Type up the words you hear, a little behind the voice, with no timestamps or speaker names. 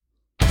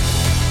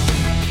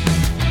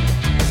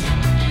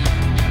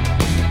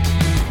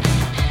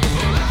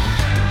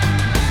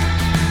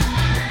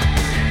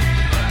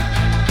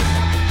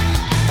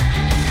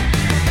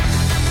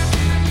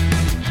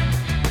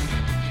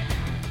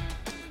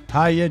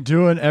How you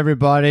doing,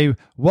 everybody?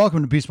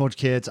 Welcome to Beast Mode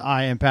Kids.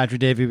 I am Patrick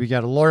Davey. We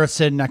got Laura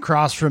sitting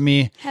across from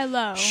me.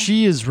 Hello.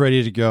 She is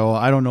ready to go.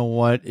 I don't know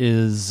what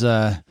is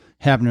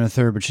happening with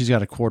her, but she's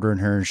got a quarter in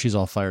her, and she's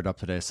all fired up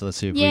today. So let's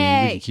see if we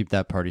can keep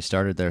that party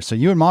started there. So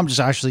you and Mom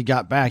just actually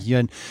got back.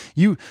 You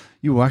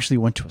actually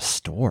went to a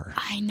store.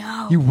 I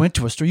know. You went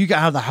to a store. You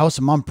got out of the house,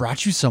 and Mom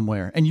brought you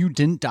somewhere, and you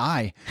didn't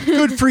die.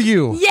 Good for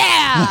you.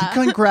 Yeah.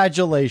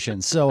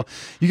 Congratulations. So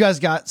you guys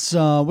got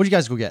some. What did you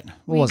guys go get?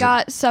 We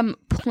got some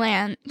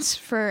plants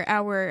for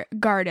our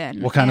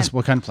garden. What kind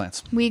of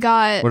plants? We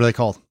got. What are they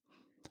called?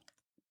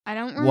 I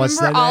don't remember What's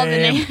the all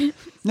name? the names.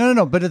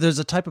 No. But there's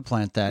a type of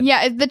plant that.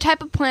 Yeah, the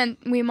type of plant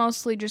we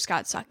mostly just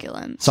got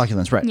succulents.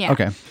 Succulents, right? Yeah.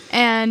 Okay.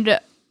 And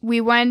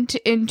we went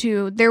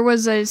into. There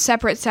was a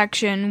separate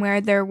section where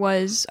there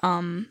was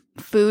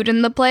food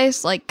in the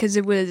place, like because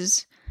it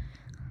was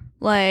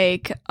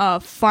like a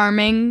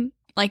farming,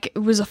 like it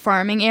was a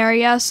farming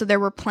area. So there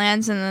were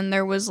plants, and then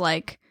there was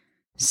like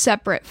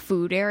separate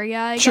food area,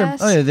 I guess.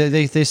 Oh yeah,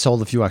 they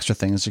sold a few extra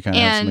things to kind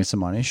of have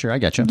some money. Sure, I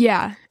get you.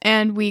 Yeah,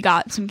 and we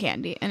got some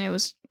candy, and it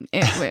was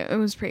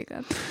pretty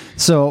good.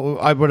 So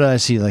what did I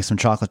see? Like some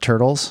chocolate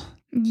turtles.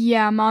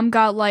 Yeah, Mom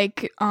got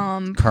like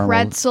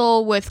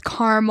pretzel with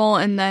caramel,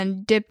 and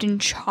then dipped in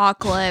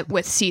chocolate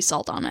with sea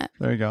salt on it.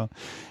 There you go.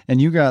 And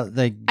you got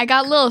like I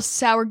got little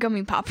sour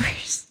gummy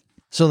poppers.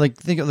 So like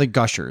think of like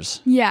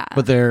Gushers. Yeah,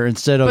 but they're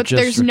but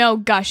there's no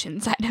gush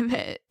inside of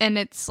it, and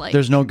it's like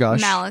there's no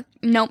gush.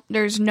 Nope,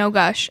 there's no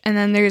gush, and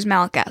then there's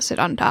malic acid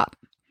on top,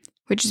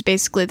 which is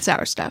basically the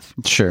sour stuff.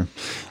 Sure,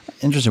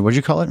 interesting. What'd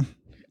you call it?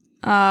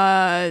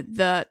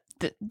 The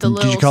little.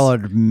 Did you call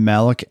it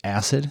malic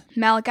acid?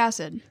 Malic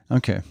acid.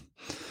 Okay.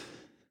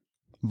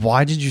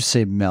 Why did you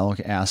say malic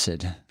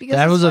acid? Because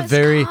that was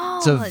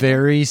it's a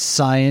very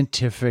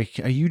scientific.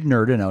 Are you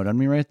nerding out on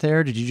me right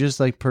there? Did you just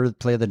like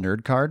play the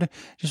nerd card?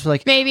 Just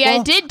like maybe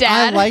I did,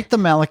 Dad. I like the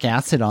malic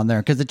acid on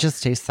there because it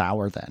just tastes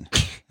sour. Then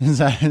is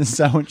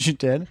that what you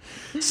did?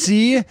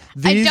 See,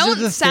 these I don't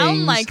are the sound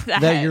things like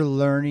that you're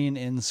learning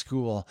in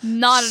school.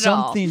 Not at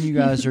all. Something you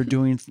guys are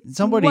doing.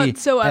 Somebody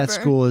whatsoever. at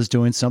school is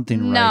doing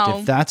something right. No.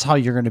 If that's how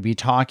you're going to be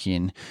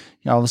talking.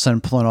 All of a sudden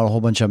pulling out a whole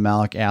bunch of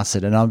malic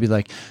acid, and I'll be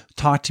like,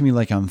 talk to me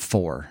like I'm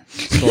 4.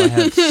 So I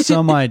have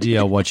some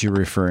idea what you're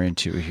referring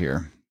to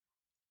here.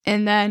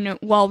 And then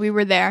while we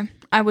were there,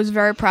 I was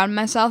very proud of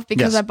myself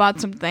because I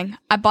bought something.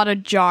 I bought a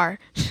jar.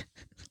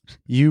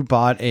 You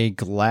bought a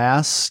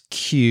glass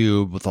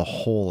cube with a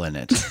hole in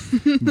it.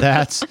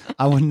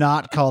 I would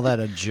not call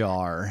that a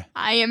jar.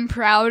 I am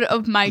proud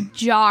of my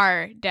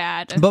jar,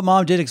 Dad. But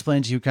Mom did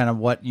explain to you kind of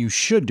what you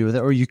should do with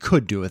it, or you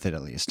could do with it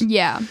at least.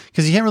 Yeah.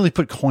 Because you can't really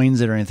put coins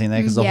in it or anything like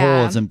that because the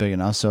hole isn't big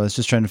enough. So it's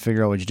just trying to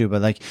figure out what you do.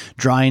 But like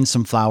drying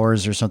some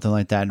flowers or something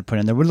like that and put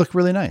in there would look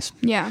really nice.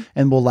 Yeah.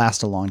 And will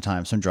last a long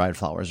time. Some dried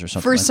flowers or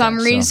something For like that. some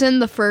reason,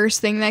 the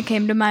first thing that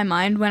came to my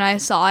mind when I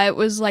saw it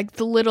was like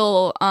the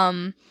little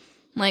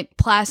like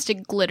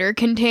plastic glitter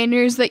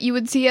containers that you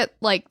would see at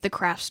like the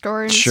craft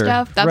store and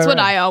stuff. That's what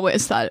I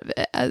always thought of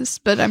it as.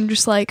 But I'm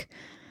just like,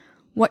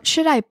 what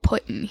should I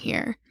put in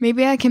here?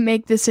 Maybe I can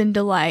make this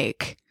into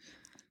like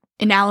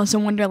an Alice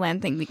in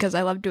Wonderland thing because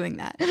I love doing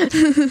that.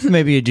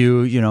 Maybe you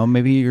do,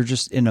 maybe you're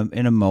just in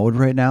a mode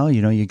right now,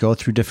 you go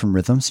through different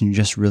rhythms and you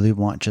just really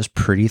want just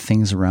pretty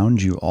things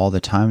around you all the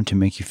time to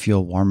make you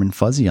feel warm and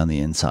fuzzy on the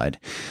inside.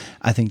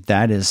 I think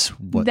that is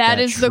what that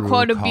is the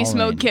quote of Beast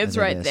Mode Kids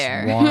right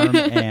there. Warm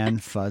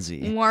and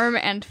fuzzy. Warm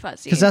and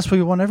fuzzy. Because that's what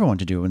we want everyone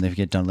to do when they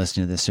get done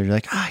listening to this. So you're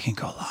like, I can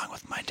go along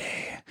with my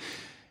day.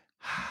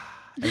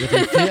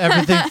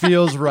 Everything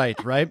feels right?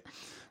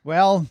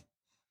 Well,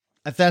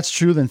 if that's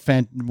true, then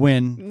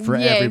win for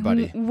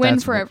everybody. Win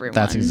for everyone.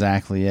 That's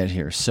exactly it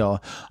here. So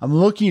I'm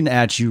looking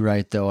at you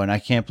right, though, and I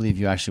can't believe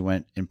you actually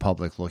went in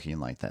public looking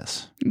like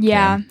this.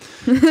 Yeah.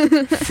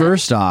 Okay?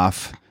 First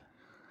off,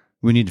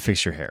 we need to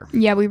fix your hair.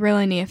 Yeah, we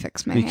really need to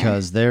fix my hair.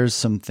 Because there's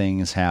some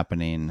things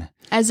happening.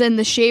 As in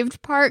the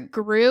shaved part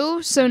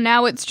grew, so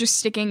now it's just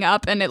sticking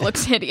up and it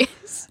looks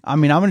hideous. I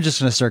mean, I'm just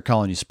going to start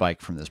calling you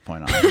Spike from this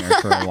point on here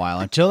for a while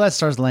until that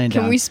starts laying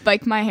down. Can we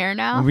spike my hair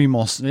now? We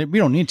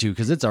don't need to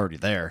because it's already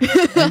there.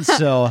 And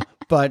so,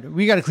 but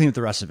we got to clean up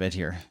the rest of it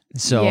here.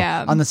 So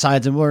on the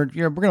sides, and we're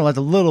going to let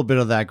a little bit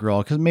of that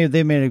grow because maybe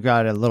they may have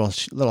got a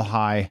little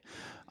high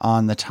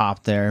on the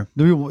top there,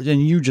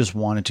 and you just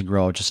want it to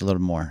grow just a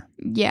little more.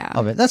 Yeah.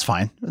 Of it. That's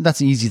fine.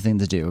 That's an easy thing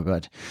to do.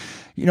 But,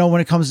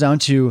 when it comes down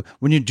to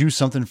when you do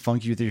something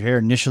funky with your hair,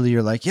 initially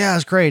you're like, yeah,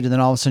 it's great. And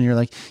then all of a sudden you're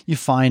like, you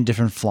find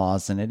different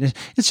flaws in it.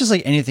 It's just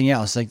like anything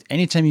else. Like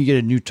anytime you get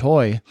a new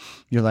toy,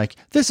 you're like,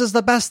 this is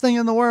the best thing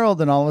in the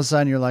world. And all of a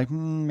sudden you're like,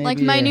 maybe. Like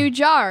my new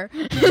jar.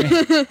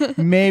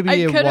 Maybe I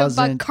it could have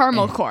wasn't. bought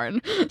caramel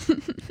corn.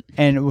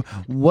 And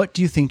what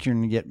do you think you're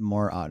going to get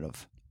more out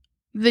of?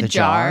 The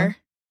jar.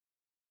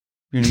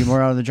 You're going to get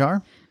more out of the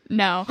jar?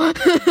 No.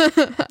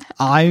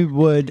 I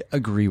would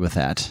agree with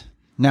that.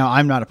 Now,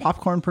 I'm not a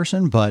popcorn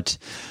person, but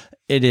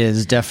it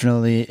is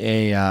definitely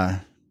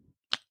a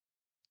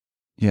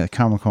Yeah,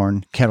 caramel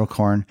corn, kettle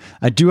corn.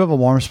 I do have a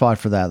warm spot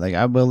for that. Like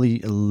I will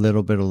eat a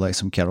little bit of like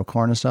some kettle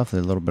corn and stuff.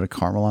 There's a little bit of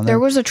caramel on there. There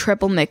was a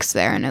triple mix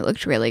there and it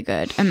looked really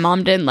good. And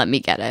Mom didn't let me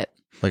get it.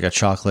 Like a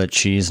chocolate,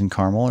 cheese, and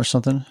caramel or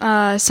something?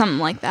 Something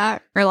like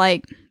that. Or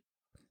like,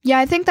 yeah,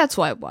 I think that's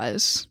what it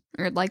was.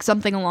 Or like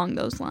something along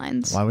those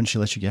lines. Why wouldn't she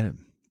let you get it?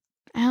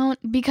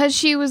 Because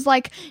she was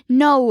like,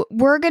 no,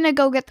 we're going to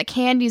go get the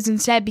candies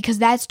instead because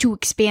that's too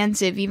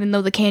expensive, even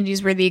though the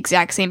candies were the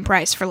exact same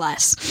price for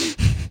less.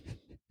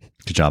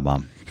 Good job,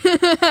 Mom.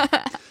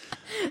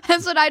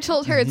 That's what I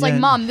told her. It's like,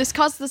 Mom, this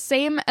costs the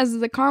same as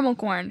the caramel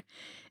corn,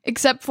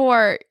 except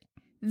for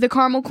the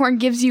caramel corn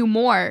gives you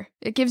more.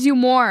 It gives you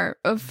more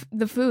of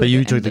the food. But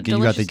you got the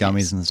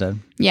gummies instead?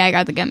 Yeah, I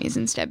got the gummies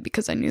instead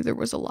because I knew there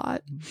was a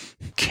lot.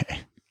 Okay.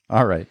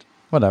 All right.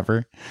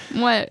 Whatever.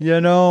 What? You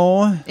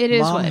know, it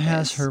is Mom what it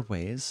has is. Her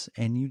ways,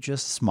 and you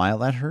just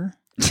smile at her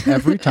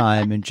every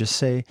time and just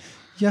say,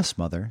 yes,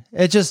 Mother.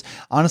 It just,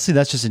 honestly,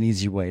 that's just an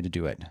easy way to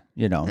do it.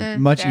 You know,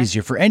 much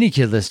easier for any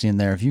kid listening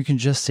there. If you can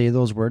just say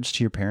those words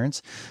to your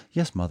parents,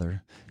 yes,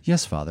 Mother.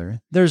 Yes,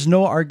 Father. There's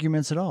no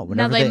arguments at all.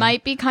 Now they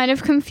might be kind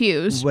of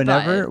confused.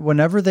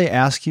 Whenever they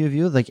ask you of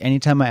you, like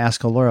anytime I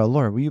ask Laura,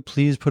 will you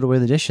please put away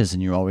the dishes?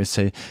 And you always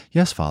say,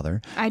 yes,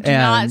 Father. I do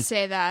not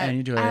say that and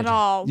you do at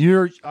all.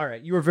 You're all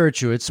right. You are very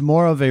true. It's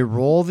more of a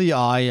roll the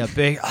eye, a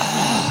big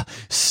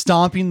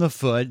stomping the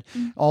foot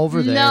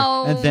over there,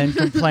 and then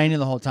complaining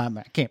the whole time.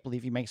 I can't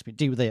believe he makes me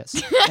do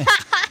this.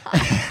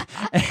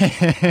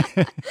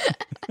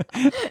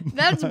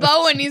 That's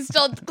Bo when he's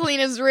still to clean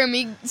his room.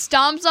 He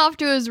stomps off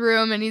to his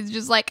room and he's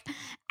just like,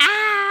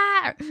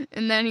 ah!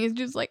 And then he's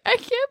just like, I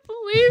can't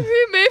believe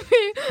he made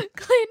me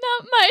clean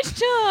up my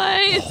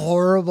toys.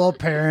 Horrible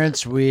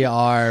parents we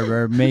are.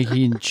 We're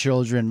making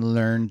children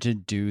learn to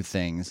do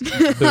things.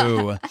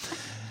 Boo.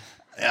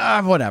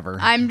 Whatever.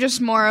 I'm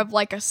just more of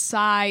like a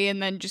sigh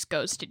and then just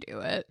goes to do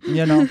it.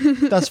 You know,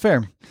 that's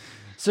fair.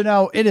 So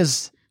now it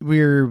is...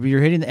 We're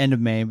hitting the end of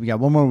May. We got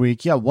one more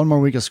week. Yeah, one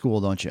more week of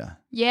school, don't you?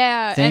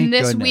 Yeah, and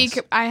this week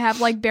I have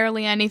like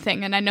barely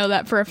anything, and I know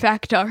that for a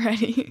fact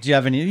already. Do you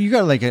have any? You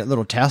got like a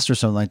little test or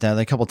something like that?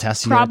 Like a couple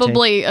tests?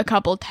 Probably a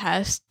couple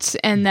tests,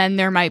 and then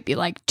there might be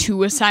like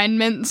 2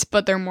 assignments,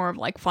 but they're more of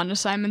like fun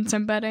assignments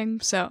I'm betting.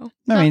 So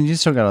I mean, you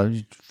still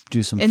gotta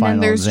do some. And final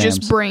then there's exams.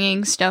 just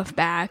bringing stuff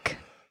back,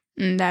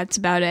 and that's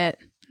about it.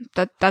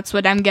 That's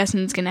what I'm guessing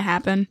is gonna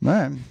happen. All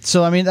right.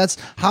 So I mean, that's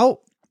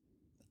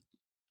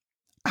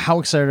How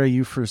excited are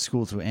you for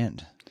school to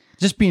end?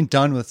 Just being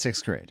done with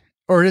 6th grade?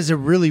 Or is it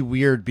really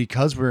weird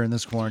because we're in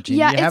this quarantine?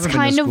 Yeah, it's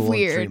kind of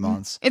weird. In 3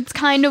 months. It's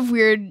kind of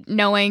weird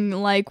knowing,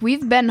 like,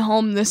 we've been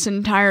home this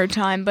entire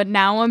time, but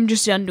now I'm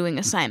just done doing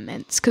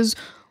assignments. Because,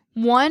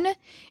 one,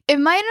 it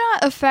might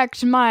not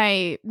affect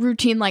my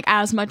routine, like,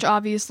 as much,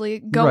 obviously.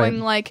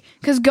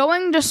 Because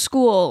going to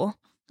school,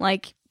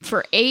 like,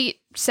 for 8,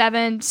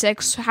 7,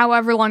 6,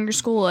 however long your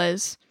school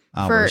is.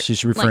 Hours.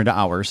 She's referring to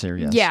hours there,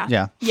 yes.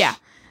 Yeah.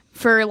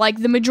 For like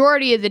the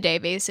majority of the day,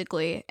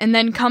 basically. And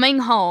then coming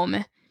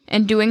home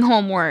and doing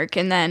homework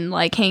and then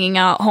like hanging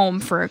out home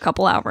for a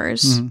couple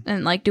hours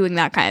and like doing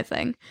that kind of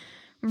thing.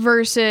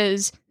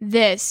 Versus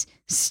this,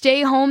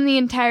 stay home the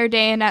entire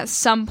day and at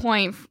some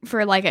point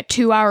for like a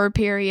 2-hour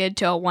period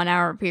to a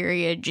 1-hour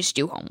period, just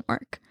do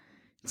homework.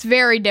 It's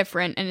very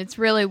different and it's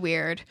really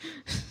weird.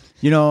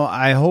 You know,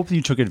 I hope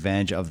you took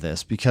advantage of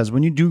this because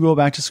when you do go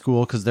back to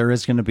school, because there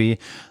is going to be,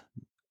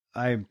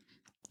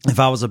 if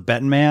I was a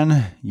betting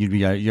man, you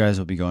guys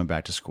will be going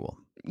back to school.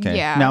 Okay.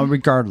 Yeah. Now,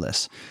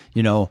 regardless,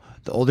 you know,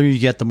 the older you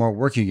get, the more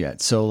work you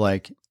get. So,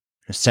 like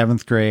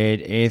 7th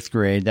grade, 8th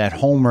grade, that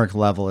homework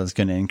level is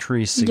going to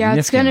increase significantly. Yeah,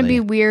 it's going to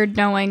be weird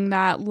knowing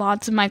that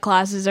lots of my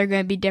classes are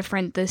going to be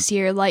different this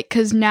year. Like,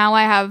 because now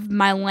I have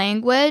my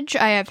language,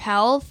 I have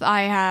health,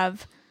 I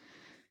have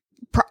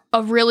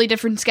a really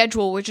different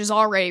schedule, which is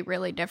already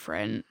really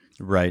different.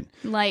 Right.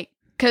 Like,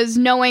 because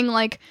knowing,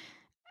 like,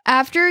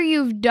 after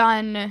you've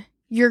done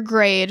your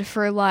grade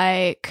for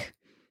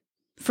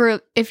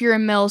if you're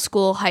in middle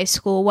school, high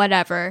school,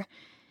 whatever,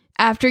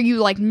 after you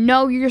like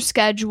know your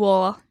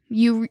schedule,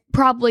 you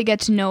probably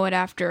get to know it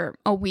after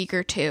a week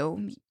or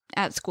 2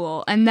 at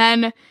school. And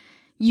then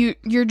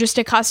you're just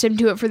accustomed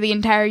to it for the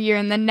entire year.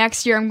 And then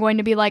next year I'm going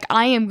to be like,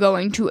 I am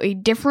going to a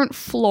different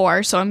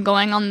floor. So I'm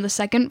going on the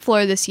 2nd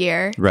floor this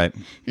year. Right.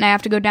 And I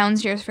have to go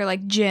downstairs for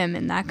like gym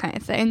and that kind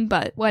of thing,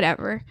 but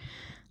whatever.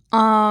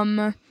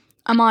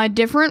 I'm on a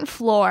different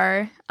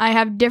floor. I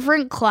have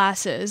different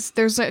classes.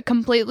 There's a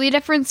completely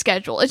different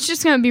schedule. It's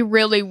just going to be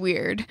really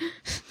weird.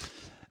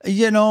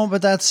 You know,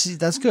 but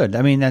that's good.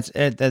 I mean,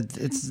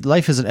 it's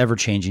life is an ever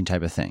changing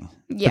type of thing.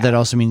 Yeah. But that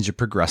also means you're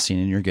progressing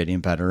and you're getting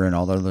better and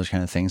all those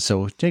kind of things.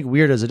 So take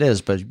weird as it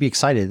is, but be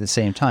excited at the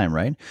same time,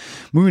 right?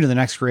 Moving to the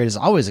next grade is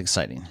always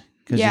exciting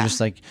because you're just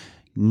like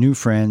new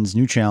friends,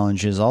 new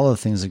challenges, all the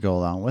things that go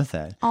along with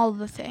that. All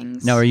the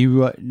things. Now,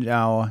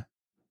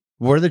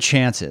 what are the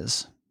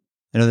chances?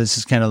 I know this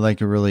is kind of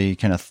like a really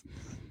kind of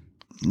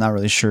not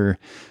really sure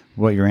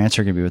what your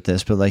answer could be with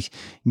this, but like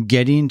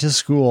getting to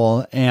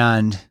school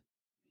and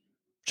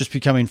just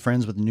becoming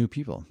friends with new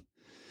people.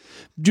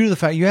 due to the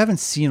fact you haven't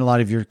seen a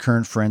lot of your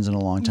current friends in a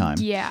long time.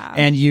 Yeah.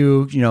 And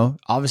you know,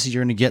 obviously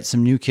you're going to get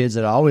some new kids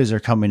that always are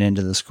coming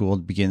into the school at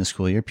the beginning of the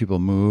school year. People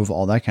move,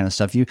 all that kind of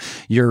stuff.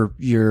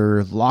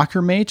 Your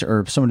locker mate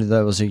or somebody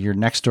that was your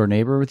next door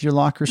neighbor with your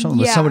locker or something,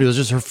 was somebody who was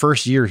just her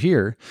first year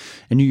here,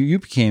 and you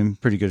became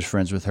pretty good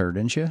friends with her,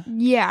 didn't you?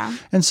 Yeah.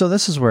 And so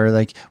this is where,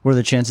 like, what are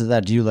the chances of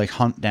that? Do you like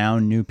hunt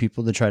down new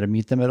people to try to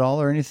meet them at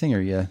all or anything?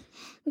 Or you're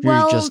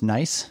just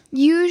nice?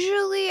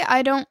 Usually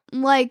I don't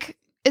like,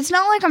 it's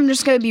not like I'm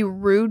just going to be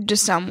rude to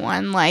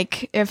someone.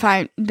 Like if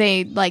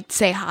they like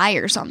say hi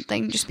or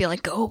something, just be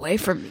like, go away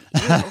from me.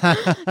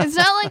 It's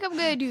not like I'm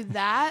going to do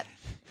that.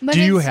 But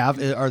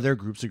are there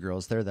groups of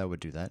girls there that would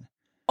do that?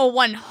 Oh,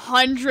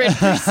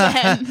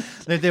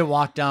 100%. They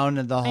walk down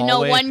in the hallway. I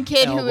know one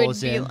kid who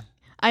would be,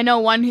 I know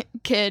one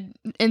kid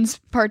in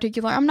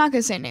particular. I'm not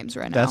going to say names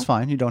right now. That's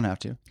fine. You don't have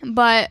to.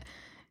 But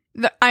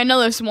I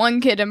know this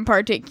one kid in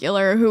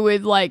particular who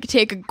would like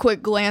take a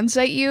quick glance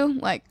at you,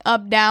 like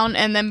up, down,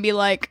 and then be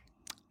like,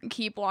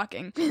 keep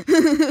walking.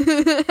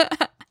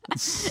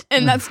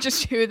 And that's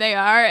just who they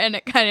are, and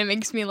it kind of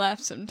makes me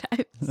laugh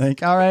sometimes.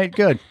 Like, all right,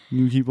 good.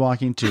 You keep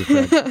walking too,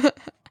 Fred.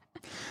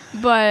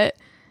 But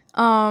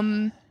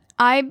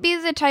I'd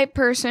be the type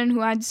person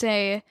who I'd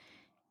say,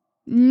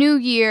 new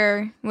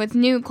year with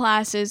new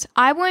classes,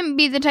 I wouldn't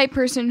be the type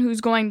person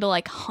who's going to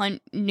like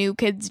hunt new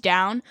kids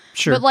down.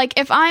 Sure. But like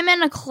if I'm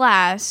in a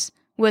class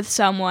with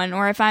someone,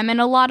 or if I'm in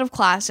a lot of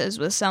classes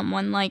with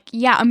someone, like,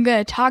 yeah, I'm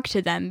going to talk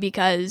to them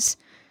because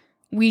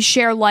we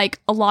share like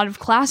a lot of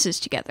classes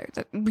together.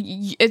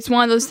 It's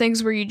one of those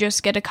things where you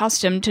just get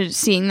accustomed to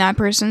seeing that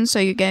person, so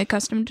you get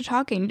accustomed to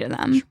talking to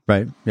them.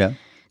 Right. Yeah.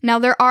 Now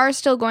there are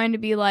still going to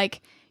be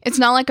like, it's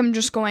not like I'm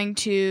just going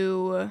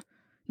to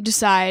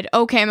decide,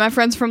 okay, my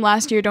friends from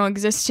last year don't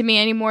exist to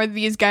me anymore.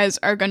 These guys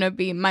are going to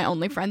be my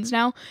only friends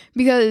now.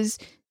 Because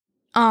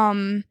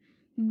I've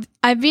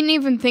been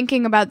even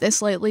thinking about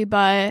this lately,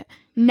 but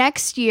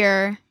next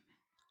year,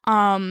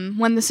 when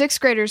the 6th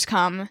graders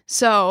come,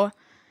 so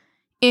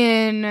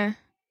in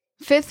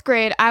 5th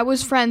grade, I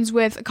was friends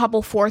with a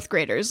couple 4th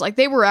graders. Like,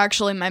 they were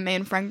actually my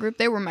main friend group.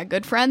 They were my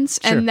good friends.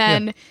 Sure, and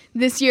then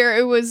this year,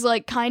 it was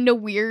like kind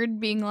of weird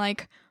being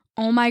like,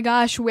 oh my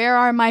gosh, where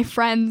are my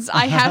friends?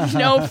 I have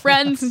no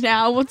friends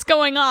now. What's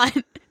going on?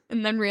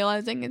 And then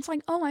realizing it's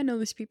like, oh, I know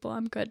these people.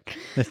 I'm good.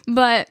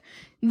 But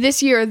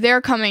this year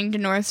they're coming to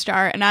North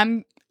Star, and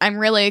I'm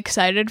really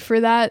excited for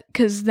that,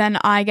 because then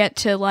I get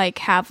to like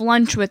have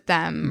lunch with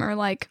them, or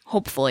like,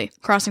 hopefully,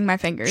 crossing my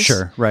fingers.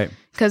 Sure, right.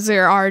 Because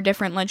there are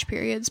different lunch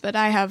periods, but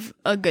I have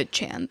a good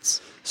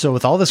chance. So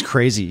with all this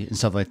crazy and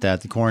stuff like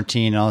that, the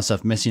quarantine and all this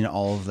stuff, missing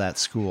all of that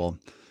school,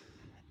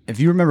 if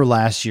you remember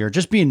last year,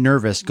 just being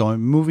nervous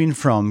moving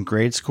from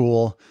grade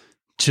school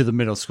to the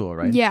middle school,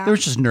 right? Yeah. There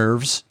was just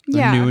nerves,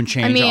 new and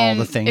change, all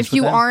the things. If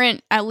you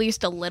aren't at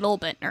least a little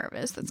bit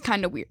nervous, that's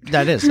kind of weird.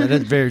 That is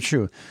very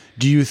true.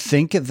 Do you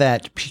think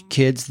that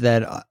kids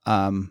that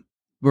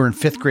were in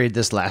 5th grade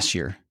this last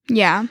year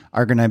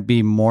are going to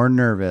be more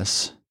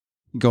nervous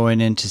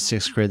going into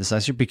 6th grade this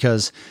last year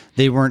because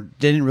they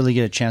didn't really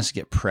get a chance to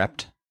get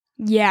prepped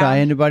by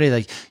anybody?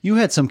 Like, you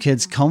had some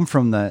kids come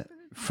from there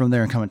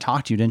and come and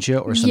talk to you, didn't you?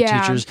 Or some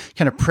teachers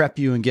kind of prep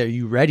you and get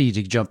you ready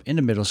to jump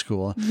into middle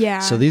school. Yeah.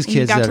 So these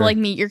kids got to like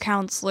meet your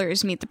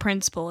counselors, meet the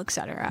principal,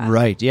 etc.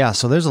 Right. Yeah.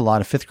 So there's a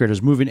lot of 5th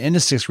graders moving into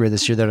 6th grade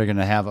this year that are going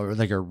to have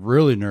are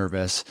really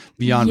nervous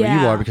beyond what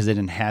you are, because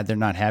they're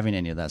not having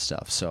any of that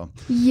stuff. So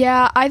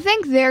yeah, I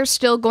think they're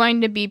still going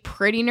to be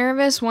pretty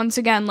nervous. Once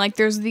again, like,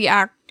 there's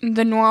the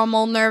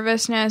normal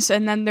nervousness,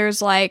 and then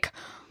there's like,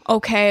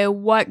 okay,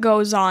 what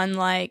goes on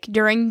like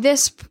during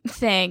this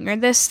thing,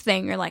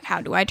 or like, how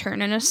do I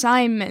turn in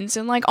assignments,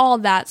 and like all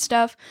that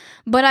stuff.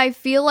 But I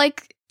feel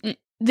like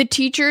the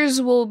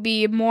teachers will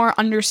be more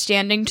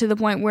understanding, to the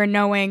point where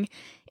knowing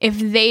if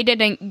they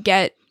didn't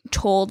get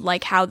told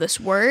like how this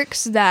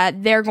works,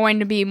 that they're going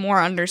to be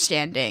more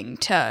understanding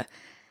to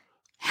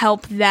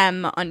help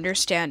them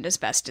understand as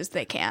best as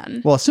they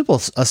can. Well,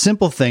 a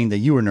simple thing that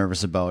you were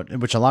nervous about,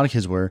 which a lot of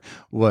kids were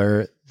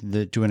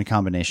doing a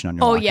combination on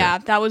your locker. Oh yeah,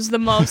 that was the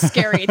most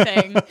scary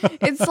thing.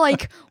 It's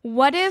like,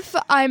 what if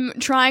I'm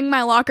trying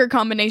my locker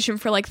combination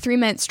for like 3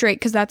 minutes straight,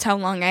 because that's how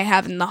long I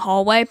have in the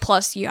hallway,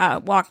 plus you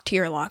walk to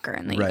your locker,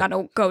 and then you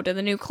gotta go to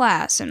the new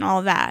class and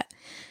all that.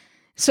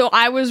 So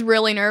I was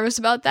really nervous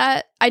about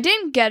that. I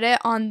didn't get it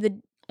on the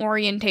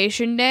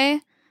orientation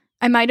day.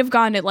 I might have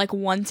gotten it like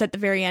once at the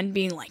very end,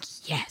 being like,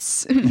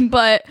 yes.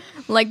 But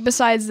like,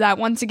 besides that,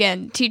 once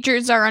again,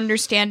 teachers are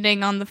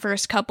understanding on the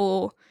first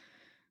couple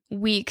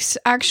weeks.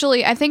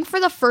 Actually, I think for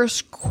the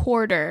first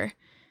quarter,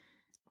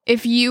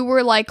 if you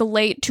were like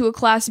late to a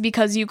class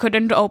because you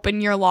couldn't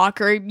open your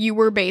locker, you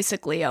were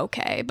basically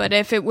okay. But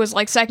if it was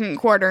like second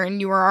quarter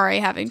and you were already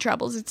having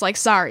troubles, it's like,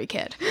 sorry,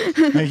 kid.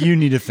 You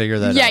need to figure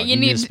that out. Yeah, you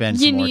need to spend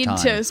some more time.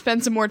 to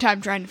spend some more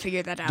time trying to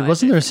figure that out.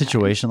 Wasn't there a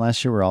situation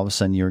last year where all of a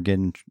sudden you were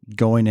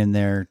going in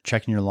there,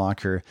 checking your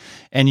locker,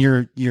 and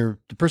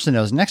the person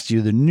that was next to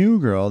you, the new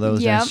girl that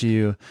was next to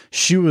you,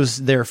 she was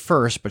there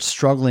first but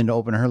struggling to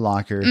open her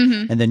locker,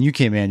 and then you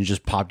came in and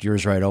just popped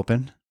yours right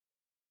open?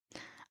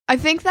 I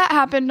think that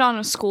happened on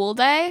a school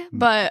day,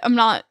 but I'm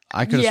not.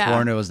 I could have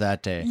sworn it was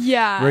that day.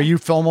 Yeah. Where you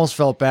almost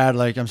felt bad,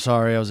 like, I'm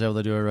sorry, I was able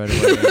to do it right away.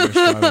 You're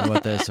struggling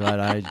with this,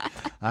 but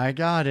I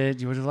got it.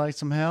 You would have liked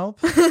some help?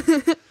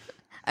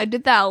 I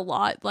did that a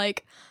lot.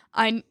 Like,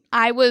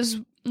 I was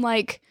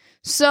like,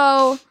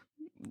 so,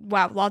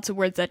 wow, lots of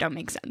words that don't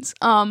make sense.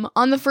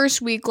 On the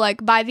first week,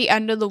 like, by the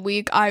end of the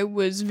week, I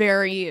was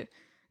very,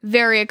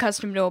 very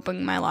accustomed to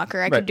opening my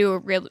locker. I could do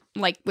it real,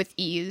 like, with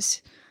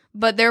ease.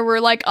 But there were,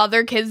 like,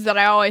 other kids that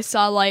I always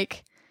saw,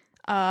 like,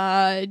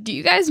 do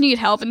you guys need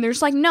help? And they're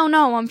just like, no,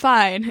 I'm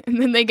fine. And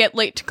then they get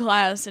late to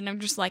class, and I'm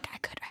just like, I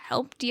could have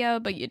helped you,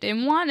 but you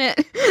didn't want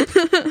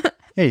it.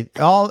 Hey,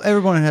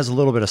 everyone has a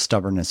little bit of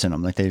stubbornness in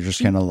them. Like, they're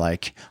just kind of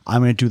like,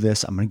 I'm going to do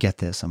this. I'm going to get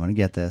this. I'm going to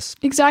get this.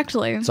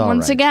 Exactly.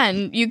 Once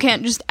again, you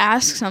can't just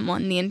ask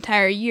someone the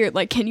entire year,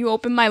 like, can you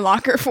open my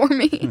locker for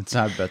me? It's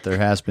not, but there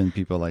has been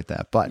people like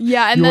that. But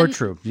yeah, and you are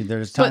true.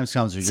 There's times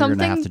comes where you're going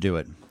to have to do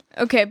it.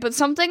 Okay, but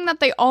something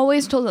that they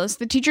always told us,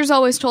 the teachers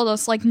always told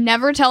us, like,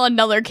 never tell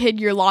another kid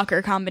your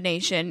locker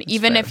combination, That's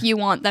even fair. If you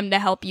want them to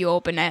help you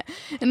open it.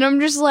 And I'm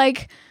just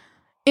like,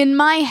 in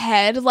my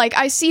head, like,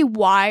 I see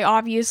why,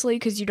 obviously,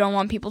 because you don't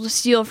want people to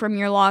steal from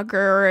your locker,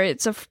 or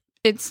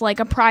it's like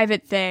a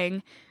private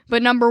thing.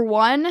 But number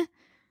one,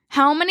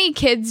 how many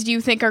kids do you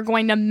think are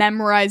going to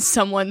memorize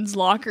someone's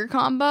locker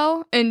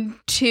combo? And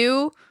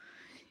two,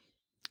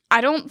 I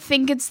don't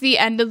think it's the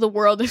end of the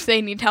world if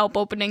they need help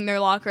opening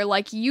their locker.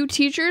 Like, you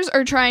teachers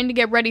are trying to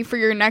get ready for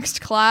your next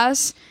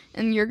class,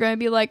 and you're going to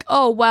be like,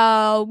 oh,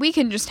 well, we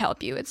can just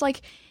help you. It's like,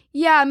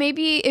 yeah,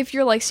 maybe if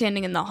you're, like,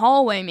 standing in the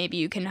hallway, maybe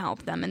you can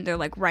help them, and they're,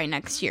 like, right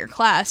next to your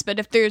class. But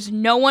if there's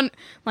no one,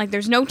 like,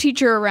 there's no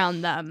teacher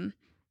around them,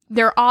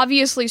 they're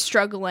obviously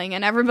struggling,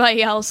 and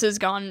everybody else has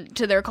gone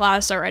to their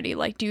class already.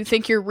 Like, do you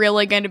think you're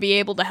really going to be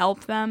able to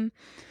help them?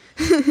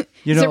 Is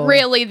it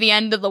really the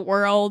end of the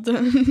world?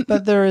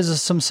 But there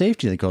is some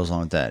safety that goes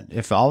along with that.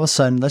 If all of a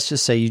sudden, let's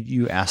just say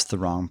you ask the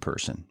wrong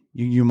person,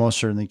 you most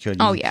certainly could.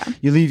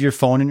 You leave your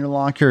phone in your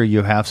locker, or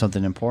you have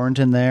something important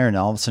in there, and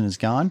all of a sudden it's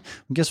gone.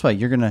 Well, guess what?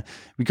 You're gonna,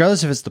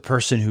 regardless if it's the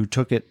person who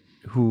took it,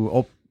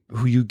 who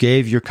you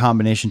gave your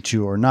combination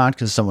to or not,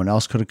 because someone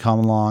else could have come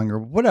along or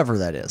whatever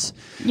that is.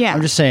 Yeah,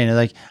 I'm just saying,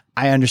 like,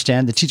 I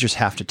understand the teachers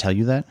have to tell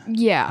you that.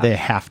 Yeah, they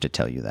have to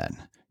tell you that.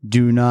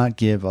 Do not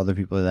give other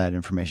people that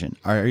information.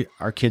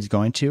 Are kids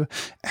going to?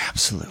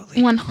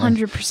 Absolutely.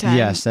 100%.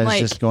 Yes, that's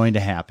just going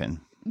to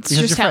happen. It's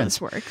just how this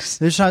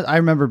works. I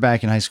remember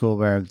back in high school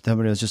where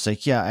somebody was just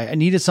like, yeah, I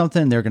needed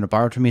something. They're going to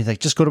borrow it from me. Like,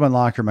 just go to my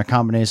locker. My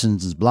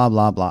combinations is blah,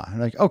 blah, blah. I'm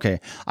like, okay,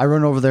 I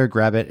run over there,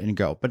 grab it, and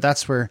go. But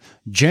that's where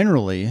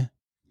generally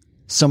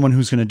someone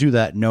who's going to do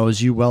that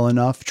knows you well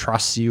enough,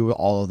 trusts you,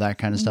 all of that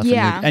kind of stuff.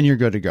 Yeah. And you're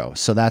good to go.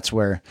 So that's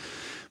where...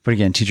 But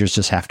again, teachers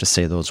just have to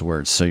say those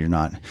words so you're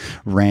not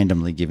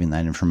randomly giving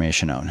that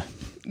information out.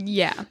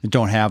 Yeah.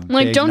 Don't have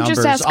like, big don't numbers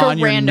just ask on a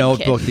your random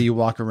notebook kid that you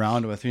walk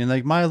around with. You're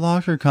like, my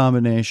locker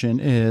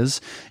combination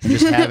is, and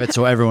just have it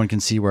so everyone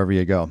can see wherever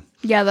you go.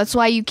 Yeah, that's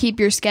why you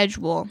keep your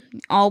schedule.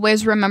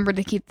 Always remember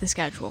to keep the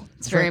schedule.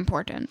 It's very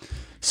important.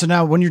 So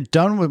now when you're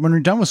done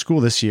with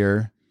school this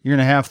year, you're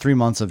going to have 3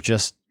 months of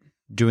just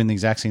doing the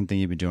exact same thing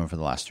you've been doing for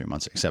the last 3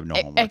 months, except no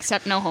homework.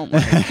 Except no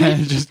homework.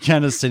 Just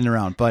kind of sitting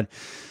around. But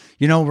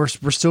you know, we're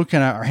still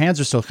kind of, our hands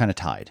are still kind of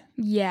tied.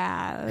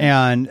 Yeah.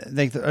 And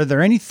like, are there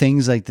any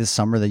things like this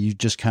summer that you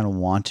just kind of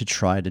want to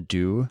try to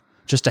do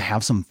just to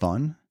have some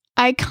fun?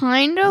 I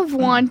kind of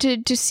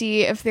wanted to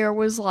see if there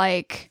was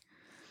like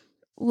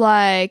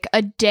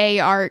a day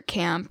art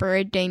camp or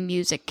a day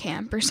music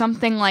camp or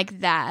something like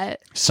that.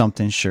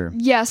 Something, sure.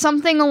 Yeah,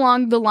 something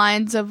along the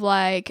lines of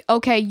like,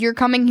 okay, you're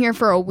coming here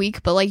for a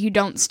week, but like you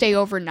don't stay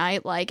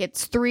overnight. Like,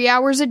 it's 3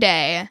 hours a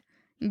day.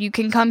 You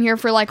can come here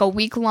for like a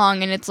week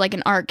long, and it's like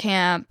an art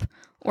camp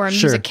or a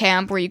music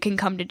camp where you can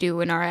come to do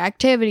an art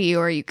activity,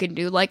 or you can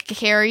do like a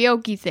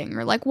karaoke thing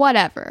or like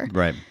whatever.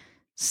 Right.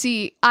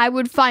 See, I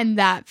would find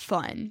that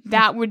fun.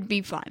 That would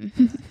be fun.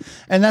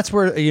 And that's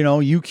where, you know,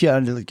 you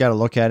got to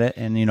look at it.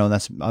 And, you know,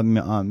 that's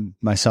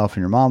myself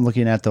and your mom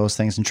looking at those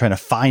things and trying to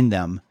find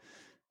them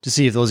to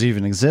see if those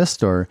even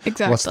exist, or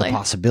what's the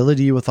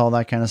possibility with all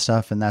that kind of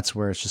stuff. And that's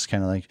where it's just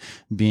kind of like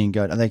being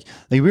good. Like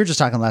we were just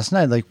talking last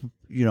night, like,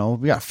 you know,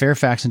 we got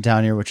Fairfax in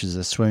town here, which is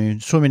a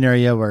swimming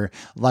area where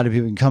a lot of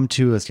people can come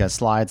to. It's got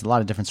slides, a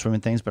lot of different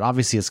swimming things, but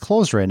obviously it's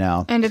closed right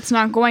now. And it's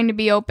not going to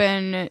be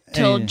open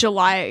till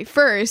July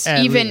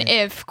 1st, even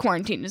if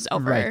quarantine is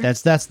over. Right.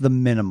 That's the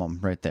minimum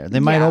right there. They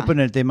might open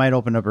it. They might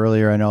open up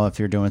earlier. I know if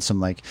you're doing some,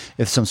 like,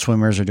 if some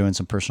swimmers are doing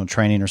some personal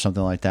training or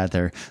something like that,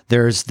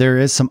 there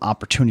is some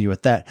opportunity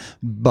with that.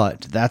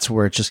 But that's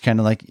where it's just kind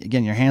of like,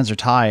 again, your hands are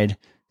tied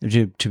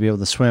to be able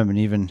to swim. And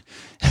even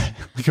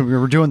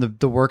we're doing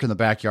the work in the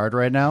backyard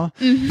right now,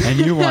 and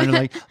you want to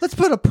like, let's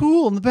put a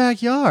pool in the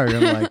backyard.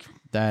 I'm like,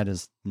 that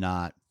is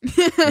not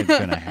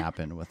going to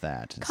happen with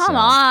that. Come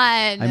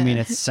on. I mean,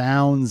 it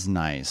sounds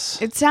nice.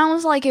 It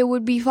sounds like it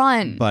would be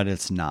fun. But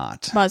it's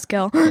not.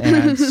 Buzzkill.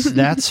 And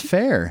that's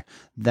fair.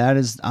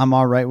 I'm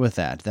all right with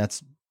that.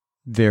 That's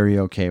very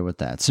okay with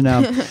that. So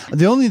now,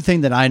 the only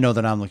thing that I know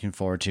that I'm looking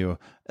forward to,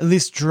 at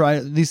least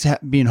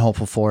being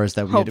hopeful for, is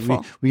that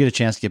we get a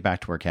chance to get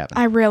back to our cabin.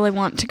 I really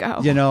want to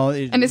go.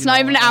 And it's not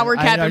even our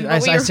cabin. I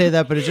say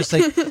that, but it's just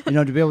like,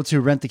 to be able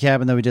to rent the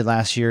cabin that we did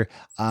last year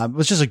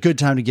was just a good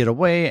time to get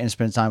away and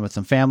spend time with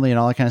some family and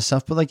all that kind of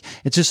stuff. But like,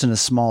 it's just in a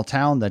small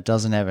town that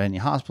doesn't have any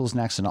hospitals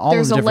next and all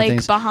of the different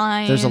things.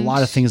 Behind. There's a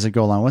lot of things that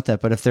go along with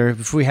that. But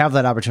if we have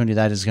that opportunity,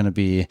 that is going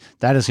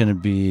to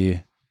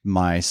be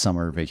my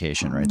summer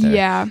vacation right there.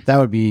 Yeah. That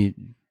would be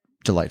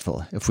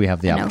delightful if we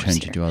have the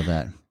opportunity to do all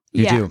that.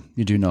 You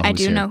do know who's here. I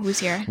do know who's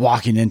here.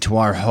 Walking into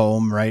our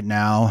home right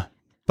now.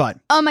 But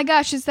oh my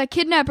gosh, it's that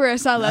kidnapper I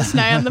saw last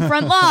night on the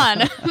front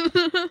lawn.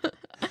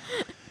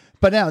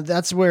 But now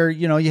that's where,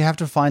 you have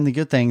to find the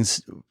good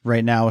things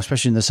right now,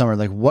 especially in the summer.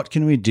 Like, what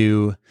can we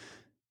do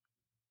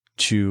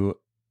to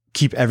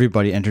keep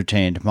everybody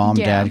entertained? Mom,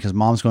 Dad, because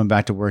Mom's going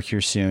back to work here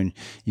soon.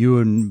 You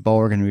and Bo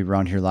are going to be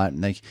around here a lot.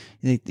 And like,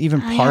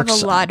 even parks. I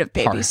have a lot of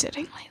babysitting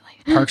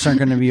lately. Parks aren't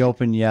going to be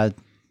open yet.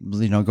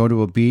 Go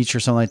to a beach or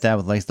something like that.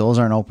 With like, those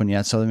aren't open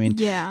yet. So,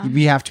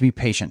 we have to be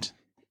patient.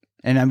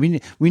 And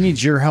we need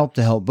your help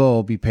to help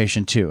Bo be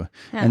patient too.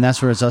 Yeah. And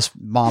that's where it's us,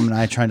 Mom and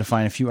I, trying to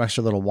find a few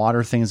extra little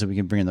water things that we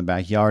can bring in the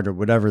backyard or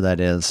whatever that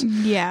is.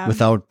 Yeah.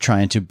 Without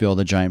trying to build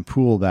a giant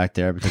pool back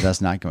there, because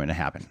that's not going to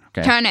happen.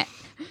 Okay. Turn it.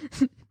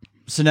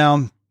 So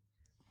now,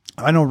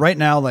 I know right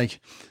now, like,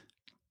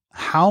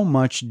 how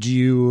much do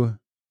you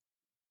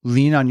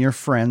lean on your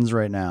friends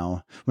right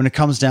now when it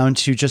comes down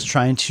to just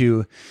trying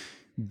to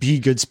be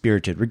good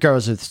spirited,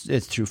 regardless if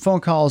it's through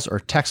phone calls or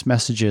text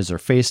messages or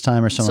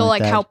FaceTime or something like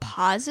that? So, like, how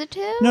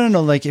positive?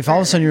 No. Like, if all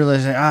of a sudden you're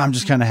like, I'm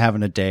just kind of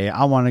having a day.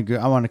 I want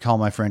to call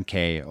my friend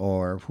Kay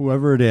or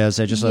whoever it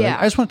is. I just want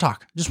to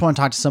talk. I just want to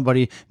talk to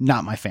somebody,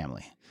 not my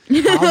family.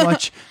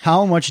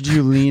 How much do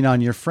you lean on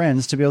your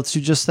friends to be able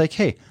to just like,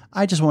 hey,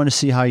 I just want to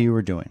see how you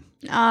were doing?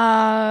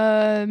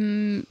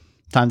 Time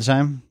to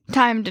time?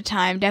 Time to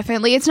time,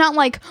 definitely. It's not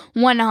like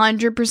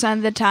 100%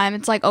 of the time.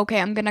 It's like, okay,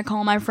 I'm going to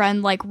call my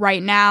friend like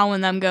right now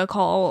and I'm going to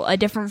call a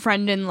different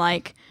friend in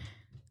like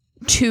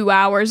 2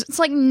 hours. It's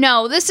like,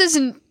 no, this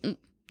isn't...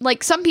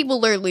 Like, some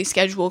people literally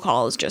schedule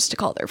calls just to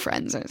call their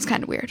friends, and it's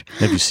kind of weird.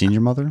 Have you seen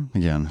your mother?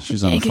 Again,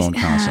 she's on the phone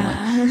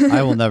constantly.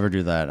 I will never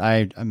do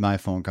that. My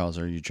phone calls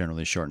are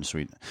generally short and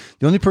sweet.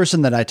 The only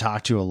person that I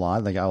talk to a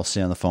lot, like I'll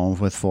stay on the phone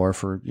with for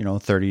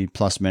 30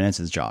 plus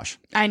minutes, is Josh.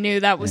 I knew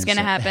that was going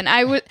to happen.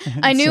 I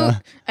knew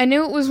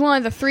it was one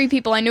of the three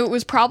people. I knew it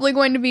was probably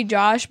going to be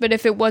Josh, but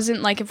if it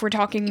wasn't, like, if we're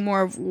talking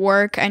more of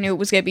work, I knew it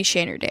was going to be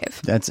Shane or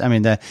Dave.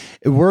 At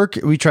work,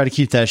 we try to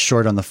keep that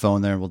short on the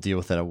phone there, and we'll deal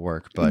with it at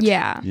work. But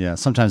yeah,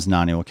 sometimes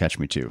Nani will catch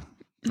me too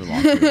for a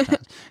long period of time.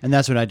 And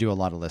that's when I do a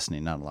lot of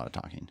listening, not a lot of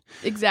talking.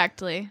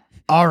 Exactly.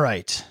 All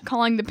right.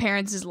 Calling the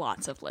parents is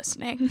lots of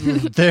listening.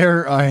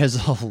 There is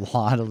a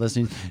lot of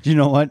listening. You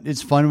know what?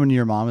 It's fun when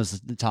your mom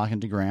is talking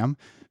to Graham,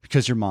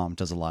 because your mom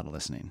does a lot of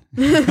listening.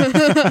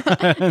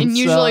 And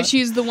usually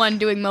she's the one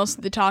doing most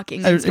of the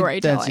talking and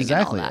storytelling. That's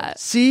exactly and all that.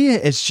 See,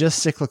 it's just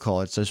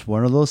cyclical. It's just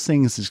one of those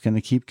things that's going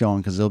to keep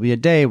going, because there'll be a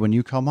day when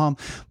you call Mom,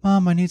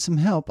 I need some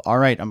help. All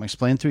right, I'm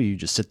explaining through. You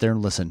just sit there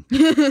and listen.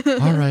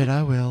 All right,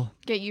 I will.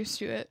 Get used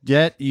to it.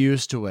 Get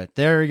used to it.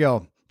 There you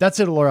go. That's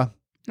it, Laura.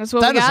 That's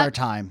what we got. That is our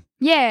time.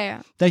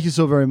 Yeah. Thank you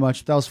so very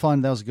much. That was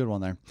fun. That was a good one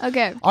there.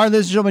 Okay. All right,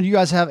 ladies and gentlemen, you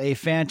guys have a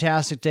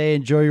fantastic day.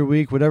 Enjoy your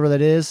week, whatever that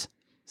is.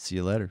 See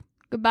you later.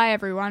 Goodbye,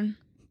 everyone.